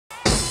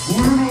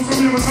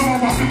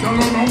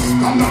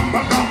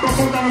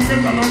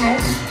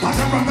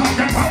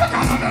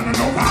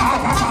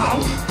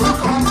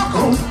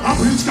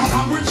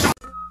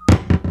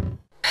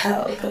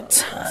Pelpa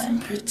time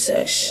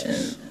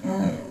protection.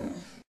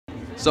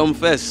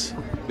 SUMFEST,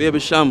 baby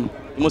CHAM,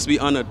 you must be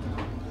honored.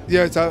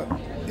 Yeah,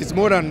 it's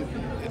more than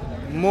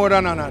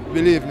honored,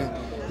 believe me.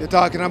 You're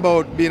talking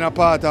about being a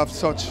part of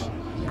such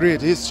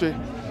great history.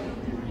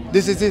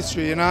 This is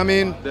history, you know what I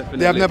mean? Definitely.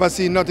 They have never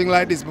seen nothing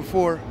like this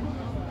before.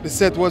 The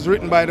set was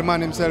written by the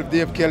man himself,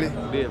 Dave Kelly.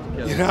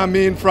 You know what I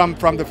mean? From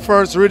the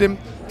first rhythm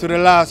to the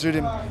last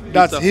rhythm.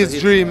 That's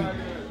his dream.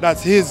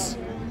 That's his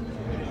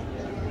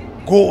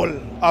goal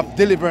of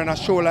delivering a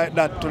show like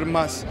that to the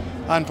mass.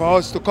 And for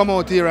us to come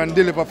out here and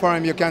deliver for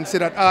him, you can see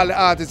that all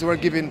the artists were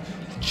giving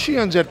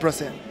 300%.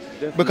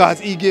 Definitely.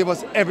 Because he gave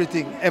us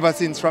everything ever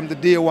since from the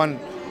day one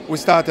we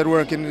started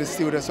working in the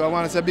studio. So I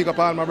want to say big up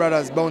all my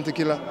brothers, Bounty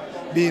Killer,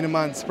 Beanie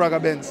Man, Spragga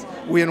Benz,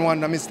 Wayne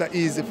Wonder, Mr.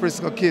 Easy,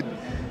 Frisco Kid.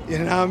 You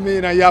know what I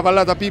mean? And you have a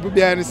lot of people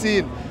behind the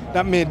scene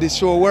that made this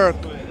show work.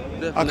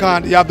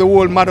 Definitely. You have the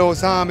whole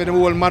Madhouse Army, the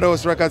whole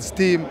Madhouse Records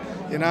team.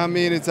 You know what I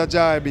mean? It's a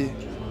joy, B.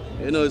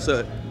 You know,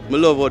 I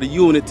love all the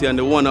unity and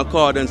the one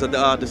accordance that the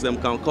artists them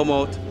can come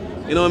out.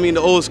 You know what I mean?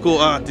 The old school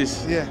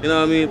artists. Yeah. You know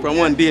what I mean? From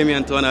one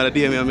Damien to another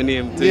Damien, my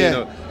name. To, you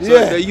know.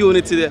 So the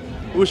unity there,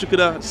 we wish you could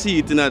have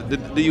seen it in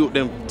the youth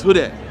them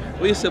today.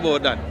 What do you say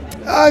about that?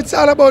 It's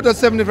all about the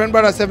 7 different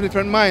brothers, 7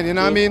 different minds. You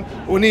know what I mean?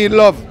 We need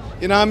love.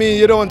 You know what I mean?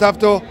 You don't have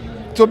to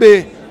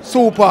be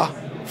super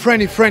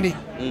friendly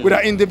with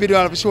an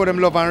individual to show them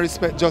love and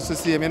respect just the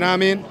same. You know what I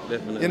mean?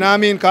 Definitely. You know what I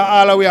mean? Because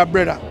all of we are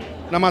brothers.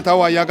 No matter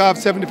what, you have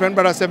 7 different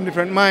brothers, 7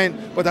 different minds,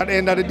 but at the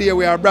end of the day,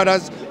 we are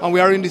brothers and we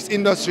are in this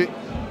industry.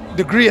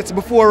 The greats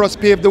before us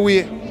paved the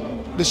way.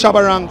 The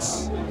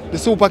Shabarangs, the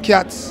Super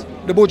Cats,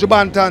 the Bojo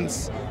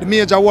Bantans, the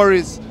Major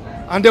Worries,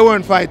 and they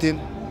weren't fighting.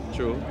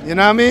 True. You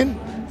know what I mean?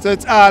 So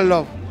it's all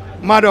love.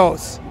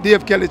 Madhouse,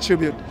 Dave Kelly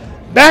tribute.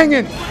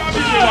 Banging!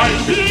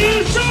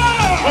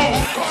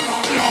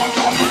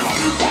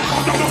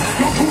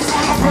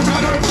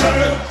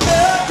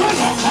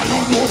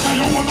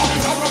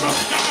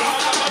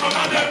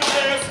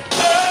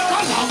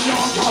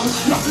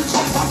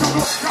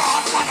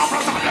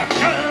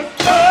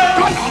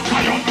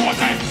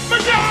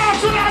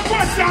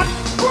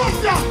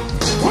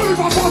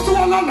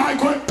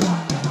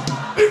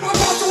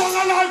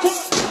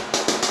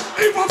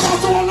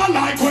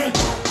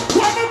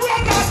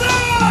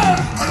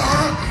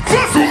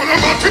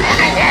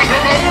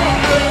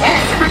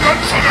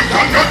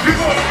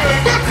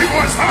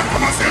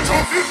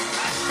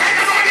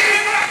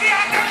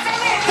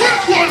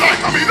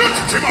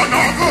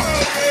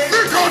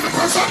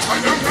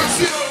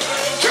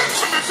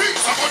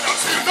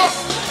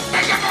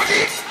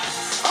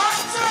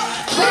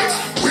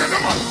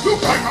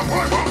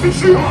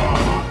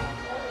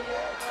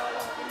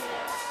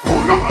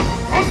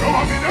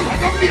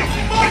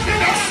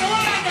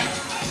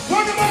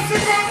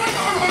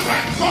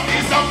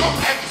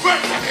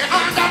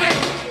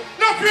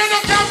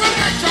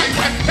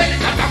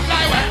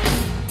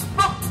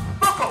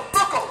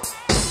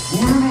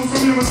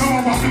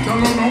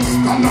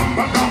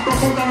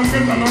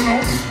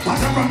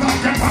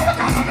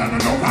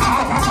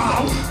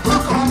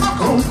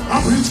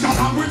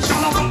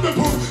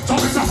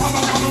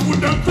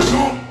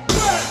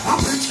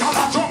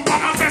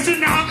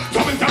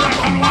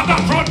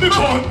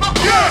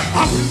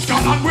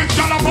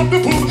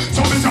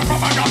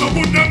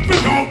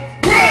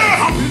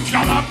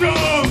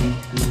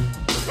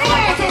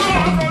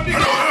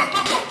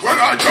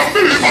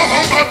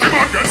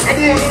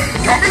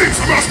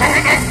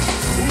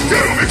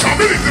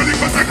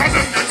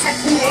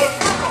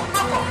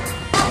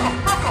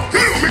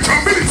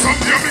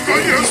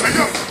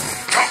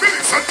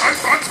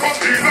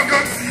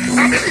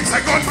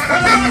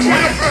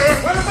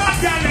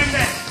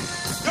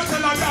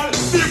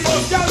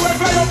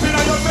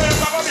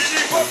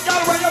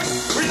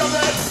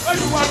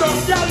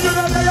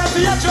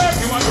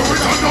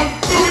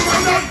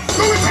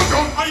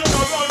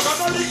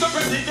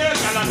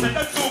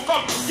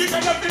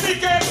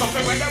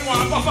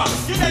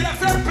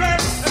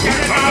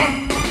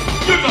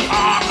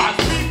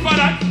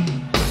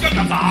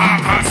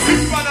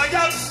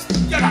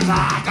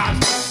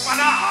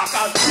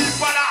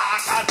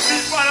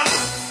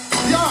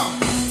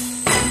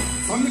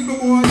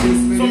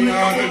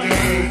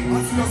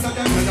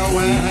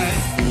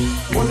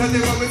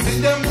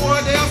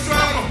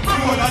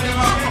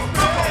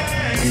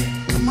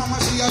 Mama,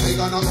 she a big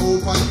and a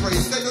open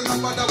praise. They do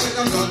not bother with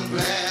them gun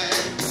play.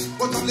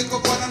 But I'm little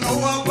boy, I know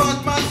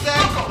what man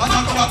said. And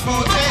I'm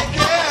about it,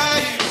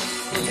 yeah.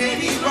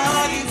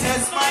 Anybody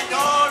test my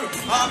door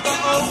after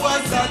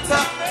hours that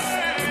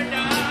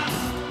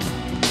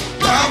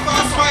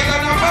Belfast fight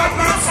and a bad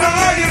man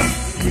style.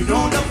 We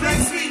know the flex,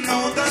 we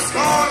know the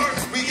score.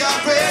 We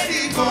are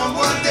ready for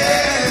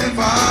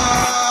whatever.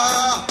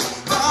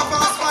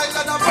 Belfast fight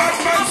and a bad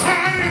man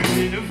style.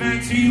 In the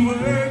factory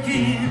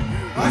working,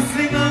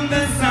 hustling on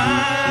the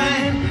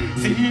side,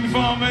 seeing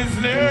farmers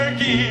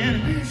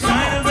lurking,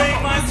 trying to break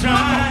my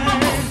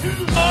stride.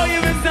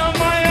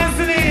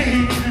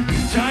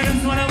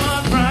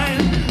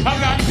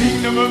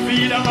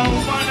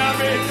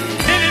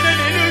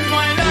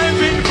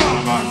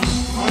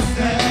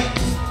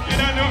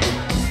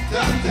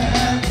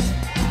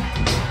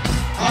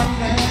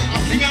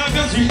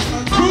 street.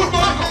 Good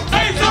boy,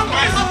 hey,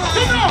 SUMFEST,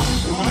 you know.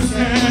 One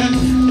stand,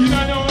 you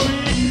know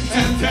me.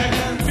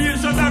 10-10, feel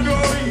shut up,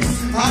 going.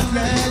 Hot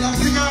man, I'm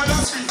singing on the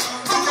street.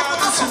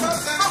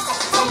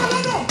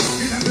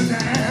 Get up the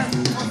dance.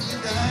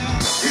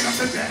 Get up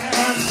the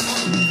dance.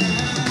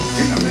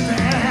 Get up the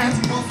dance.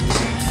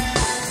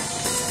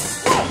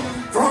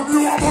 From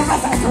you, I'm on the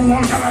phone to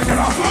one, can I get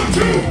a phone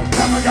too?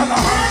 Can I get a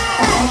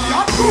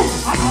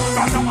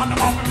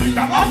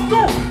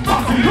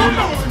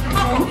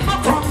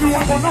from you,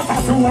 I'm on the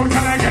phone to one,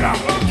 can I get a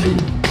phone?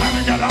 Can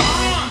I get a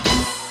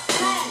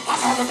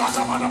I got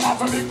some other mouth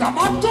to lick them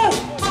up too.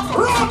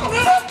 Run,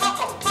 minute.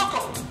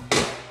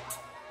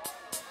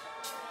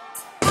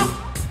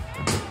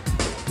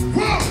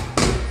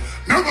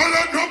 Never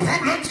let no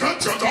problems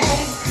get you down.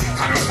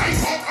 Can you stay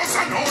focused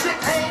and know your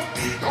goal?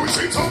 Don't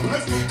see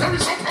SUMFEST, there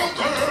is a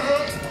problem.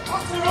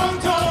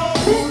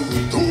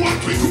 Do what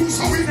we do,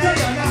 so we do.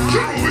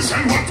 You know we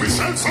sell what we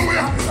sell, so we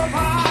have.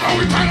 How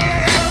we tell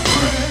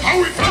how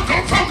we felt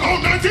up from all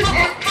 95.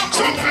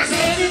 SUMFEST,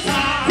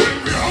 when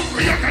we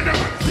hungry, I can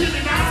never.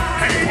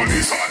 Hey,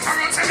 police, all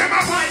time, I say them a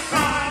fight.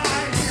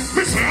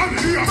 Mr.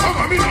 Ali, I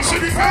cover me, I see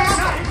the face.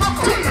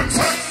 Tell them,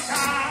 say,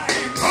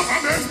 cover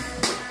them.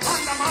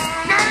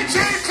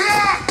 19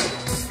 o'clock,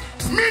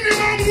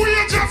 minimum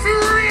wage of the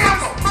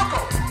race.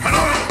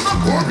 Hello,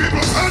 poor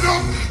people stand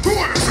up.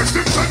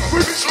 216 seconds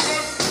with the sugar.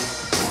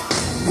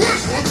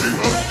 Where's poor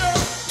people?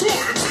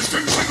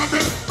 216 seconds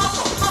then.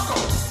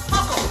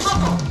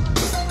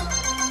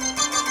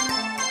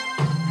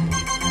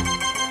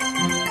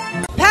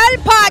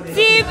 Pelpa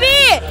TV!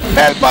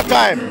 Pelpa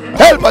time!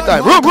 Pelpa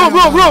time! Room!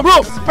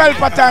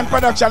 Pelpa time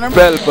production.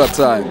 Pelpa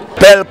time!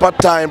 Pelpa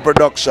time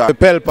production.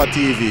 Pelpa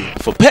TV.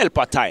 For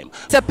Pelpa time.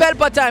 It's a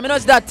Pelpa time, you know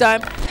it's that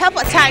time.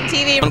 Pelpa time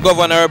TV. I'm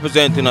governor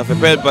representing of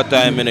Pelpa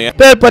time, you know.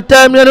 Pelpa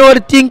time, you know what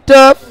the thing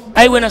tough?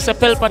 I when I say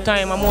Pelpa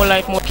time, I'm more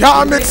like more.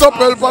 Can't mix up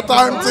Pelpa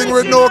time thing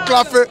with no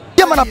coffee.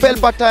 Yeah, man, a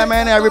Pelpa time,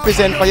 and I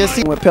represent for you.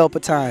 See, we're Pelpa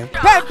time.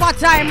 Pelpa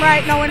time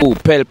right now. Oh,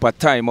 Pelpa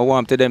time, I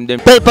want to them.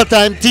 Pelpa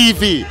time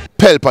TV.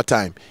 Pelpa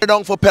time.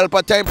 Down for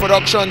Pelpa time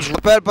productions.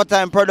 Pelpa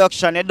time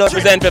production. It does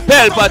Present for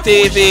Pelpa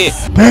TV.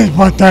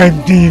 Pelpa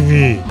time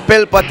TV.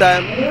 Pelpa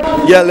time.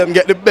 Yeah, let them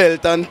get the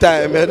belt on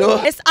time, you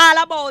know. It's all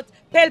about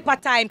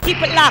Pelpa time.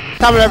 Keep it locked.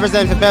 Time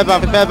represent for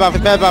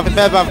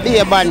Pelpa, be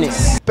a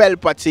badness.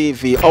 Pelpa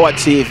TV, our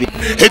TV.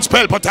 It's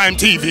Pelpa time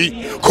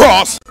TV.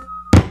 Cross.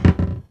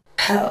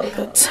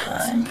 Pelpa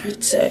time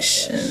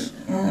protection.